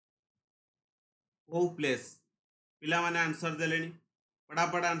को प्लेस पिला माने आंसर देलेनी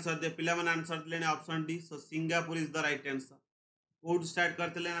फटाफट आंसर दे पिला माने answer देलेनी option D so Singapore is the right answer code start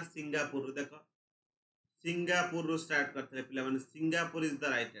करते ना सिंगापुर देखो सिंगापुर रो स्टार्ट करते पिला माने Singapore is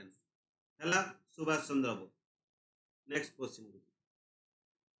the right answer हला Subhash Chandra Bose next question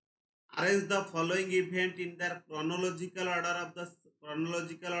arrange the following event in their chronological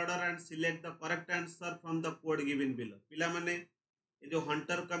order and select the correct answer from the code given below पिला माने जो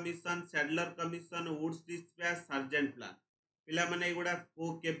Hunter commission Sadler commission woods dispatch sergeant plan पिला माने एगुडा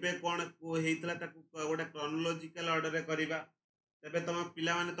को केबे कोन को हेतला ताकू गोटा क्रोनोलॉजिकल ऑर्डर रे करबा तबे तम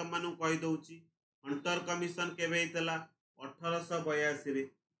पिला माने तम मानु कहि दउची हंटर कमिशन केबे हेतला 1882 रे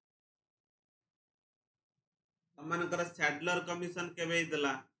तम मानकर सैडलर कमिशन केबे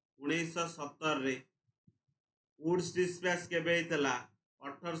हेतला 1917 रे वुड्स डिस्पैच केबे हेतला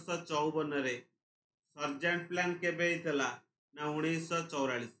 1854 रे सर्जेंट प्लान केबे हेतला ना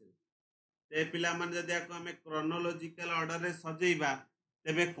 1944 ते पिला मन जदि आमे क्रोनोलॉजिकल ऑर्डर रे सजेइबा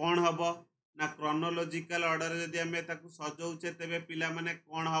तेबे कोन हबो ना क्रोनोलॉजिकल ऑर्डर रे जदि आमे ताकू सजौचे तेबे पिला माने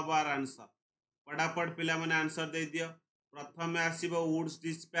कोन हबो आर आंसर फटाफट पिला माने आंसर दे दियो प्रथम आसीबो वुड्स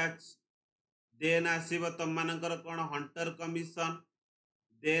डिस्पैच देन आसीबो तम मानकर कोन हंटर कमिशन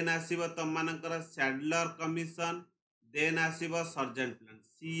देन आसीबो तम मानकर Sadler commission then आसीबो sergeant plan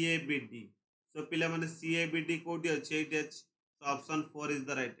CABD सो पिला माने CABD कोडी अछि eight H so option 4 is the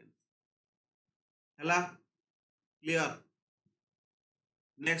right answer हला क्लियर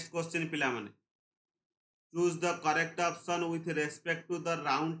नेक्स्ट क्वेश्चन पिला माने Choose the correct option with respect to the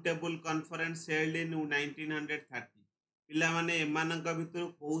round table conference held in 1930. ପିଲାମାନେ ଏମାନଙ୍କ ଭିତରୁ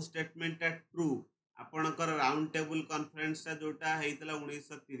କୋଉ ଷ୍ଟେଟମେଣ୍ଟଟା ଟ୍ରୁ? ଆପଣଙ୍କର ରାଉଣ୍ଡ ଟେବୁଲ କନଫରେନ୍ସଟା ଯୋଉଟା ହେଇଥିଲା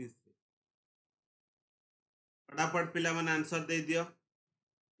 1930 ରେ। फटाफट ପିଲାମାନେ ଆନ୍ସର ଦେଇ ଦିଅ।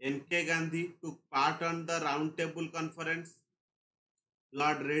 MK Gandhi took part on the round table conference.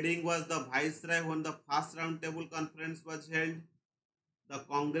 Lord Reading was the viceroy when the first round table conference was held. The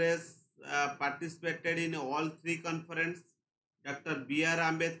Congress participated in all three conferences. Dr. B.R.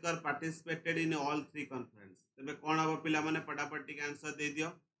 Ambedkar participated in all three conferences. तेबे कौन हम पिला माने फटाफट टिके answer दे दियो।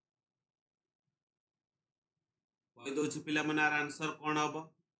 कहि दोछि पिला माने आंसर कौन हम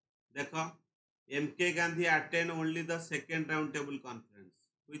देखो। MK Gandhi attended only the second round table conference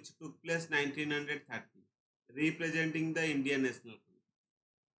which took place 1930 representing the Indian National Congress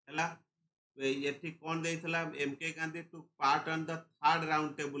हैला। ये कौन देइथला MK Gandhi took part on the third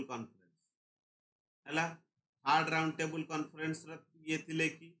round table conference हैला। थर्ड राउंड टेबल कॉन्फ्रेंस ये थिले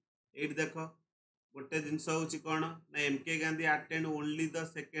कि eight देखो गोटे जिनस होची कोन ना MK Gandhi attend only the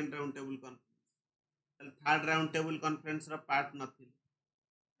second round table conference third round table conference रा पार्ट नथिले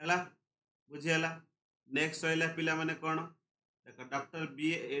हैला बुझी हला। नेक्स्ट होइला पिला माने कोन देखो डॉक्टर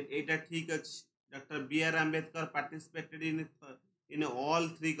बी एटा ठीक अछि doctor B.R. Ambedkar participated in all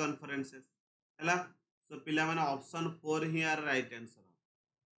three conferences हैला। सो पिला माने option 4 he are right answer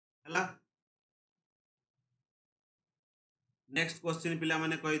हैला। नेक्स्ट क्वेश्चन पिला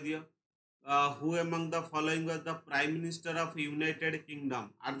माने कहि दियो। Who among the following was the Prime Minister of United Kingdom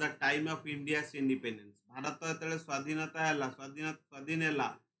at the time of India's independence? Bharat जेतले स्वाधीनता हैला स्वाधीन हैला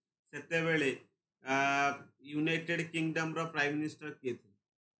सेते बेले यूनाइटेड किंगडम रो प्राइम मिनिस्टर किए थे?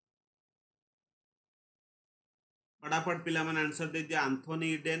 फटाफट पिला माने आंसर दे दिया।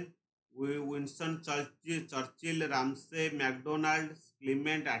 Anthony Eden, Winston Churchill, Ramsay McDonald,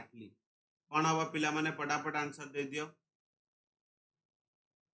 Clement एटली। कौन हम पिला माने फटाफट आंसर दे दियो।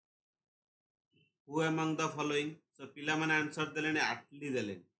 Who among the following? So पिला माने आंसर देलेने एटली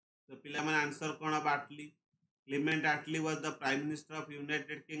देलेने। So पिला माने आंसर कौन अब एटली? Clement Attlee was the Prime Minister of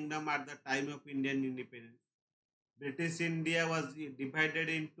United Kingdom at the time of Indian independence. British India was divided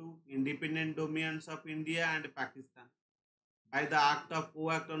into independent dominions of India and Pakistan by the Act of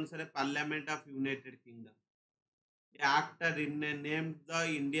Co-Act अनुसार Parliament of United Kingdom. The Act named the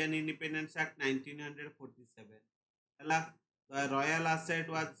Indian Independence Act 1947. The royal assent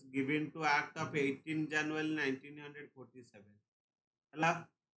was given to Act of 18 January 1947.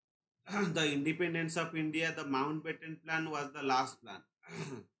 The independence of India, the Mountbatten Plan was the last plan.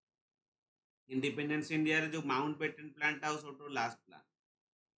 Independence India रे जो Mountbatten Plan था वो last plan.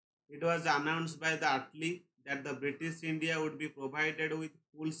 It was announced by the Attlee that the British India would be provided with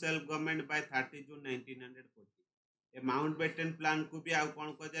full self-government by 30 June 1940. A Mountbatten Plan को भी आउ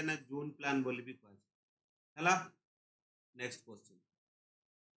कौन कहते हैं ना जून प्लान बोली भी कहते हैं हैला। Next question.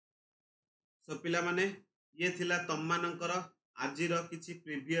 सो पिला माने ये थिला तम मानकर आजिर किछि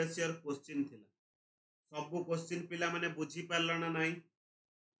प्रीवियस ईयर क्वेश्चन थिला। सबु क्वेश्चन पिला माने बुझी पारल ना नाही?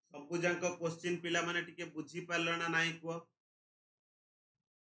 सबु जांक क्वेश्चन पिला माने टिके बुझी पारल ना नाही को?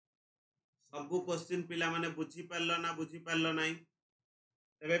 सबु क्वेश्चन पिला माने बुझी पारल ना बुझी पारल नाही?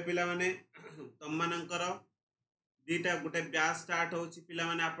 तबे पिला माने तम मानकर दीटा गोटे बैच स्टार्ट होची पिला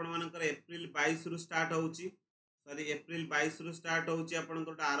माने आपण मानकर अप्रैल 22 रु स्टार्ट होची सॉरी अप्रैल 22 रु स्टार्ट होची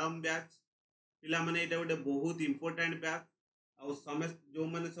आपनकर आरंभ बैच पिला माने एटा गोटे बहुत इंपोर्टेंट बैच और समस्त जो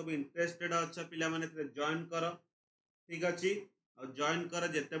माने सब इंटरेस्टेड अच्छा पिला माने जॉइन कर ठीक अछि और जॉइन कर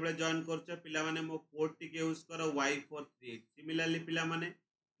जेते बेले जॉइन करछ पिला माने मो कोड टिके यूज कर Y438 सिमिलरली पिला माने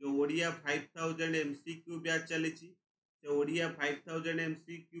जो ओडिया 5000 MCQ बैच चली छी से ओडिया 5000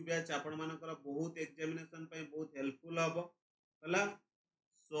 MCQ बैच आपण मानकर बहुत एग्जामिनेशन पई बहुत हेल्पफुल हबो हला।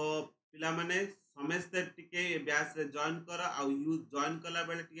 सो पिला माने समस्त टिके बैच रे जॉइन कर आ यूज जॉइन कला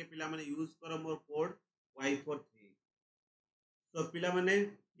बेले टिके पिला माने यूज कर मोर कोड Y438। सो पिला माने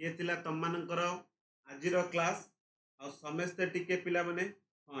ये थिला तम मानकर आजिरो क्लास और समस्त टिके पिला माने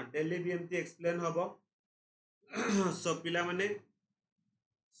हां डेली भी एमती एक्सप्लेन हबो। सो पिला माने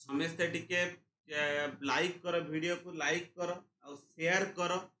समस्त टिके लाइक कर वीडियो को लाइक कर और शेयर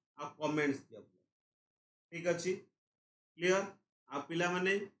कर और कमेंट्स दियो ठीक अछि क्लियर। आ पिला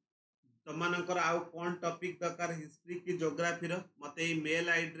माने तमानकर आउ कोन टॉपिक दरकार हिस्ट्री की ज्योग्राफी रो मते ई मेल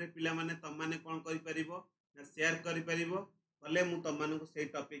आईडी रे पिला माने तमाने कोन करि परिबो ना शेयर करि परिबो भले मु तमानको सेही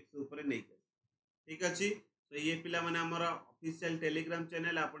टॉपिक ऊपर नै कर ठीक अछि। तो ये पिला माने हमर ऑफिशियल टेलीग्राम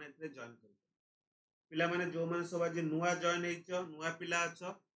चैनल आपण एथे जॉइन कर पिला माने जो माने सब आज नुवा जॉइन हेइछो नुवा पिला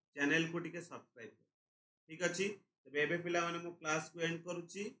अछो चैनल को टिके सब्सक्राइब ठीक अछि। तबे एबे पिला माने मु क्लास को एंड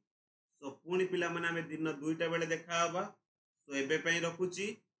करूची। सो पुणी पिला माने हमें दिन 2टा बेले देखा हबा। सो एबे पई रखुची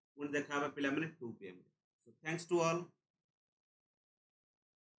पुणी देखा हबा पिला माने 2 PM। Thanks to all.